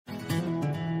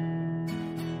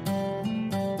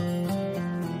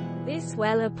spacious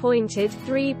well-appointed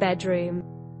 3-bedroom,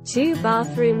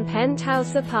 2-bathroom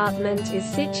penthouse apartment is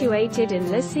situated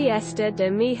in La Siesta De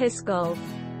Mijas Golf,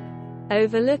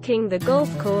 overlooking the golf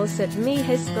course at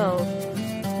Mijas Golf.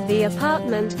 The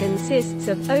apartment consists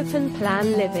of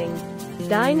open-plan living,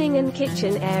 dining and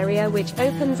kitchen area which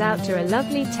opens out to a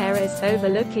lovely terrace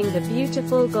overlooking the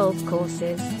beautiful golf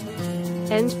courses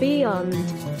and beyond.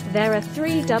 There are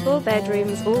 3 double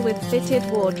bedrooms, all with fitted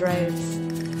wardrobes.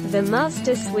 The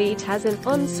master suite has an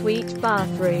ensuite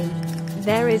bathroom.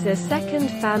 There is a second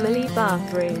family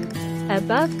bathroom.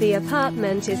 Above the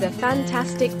apartment is a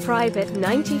fantastic private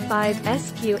 95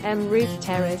 SQM roof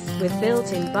terrace with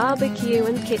built-in barbecue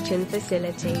and kitchen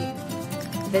facility.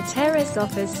 The terrace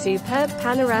offers superb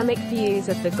panoramic views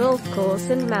of the golf course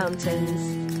and mountains.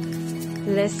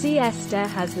 La Siesta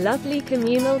has lovely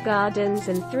communal gardens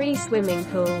and 3 swimming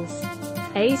pools.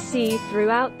 AC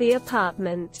throughout the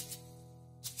apartment.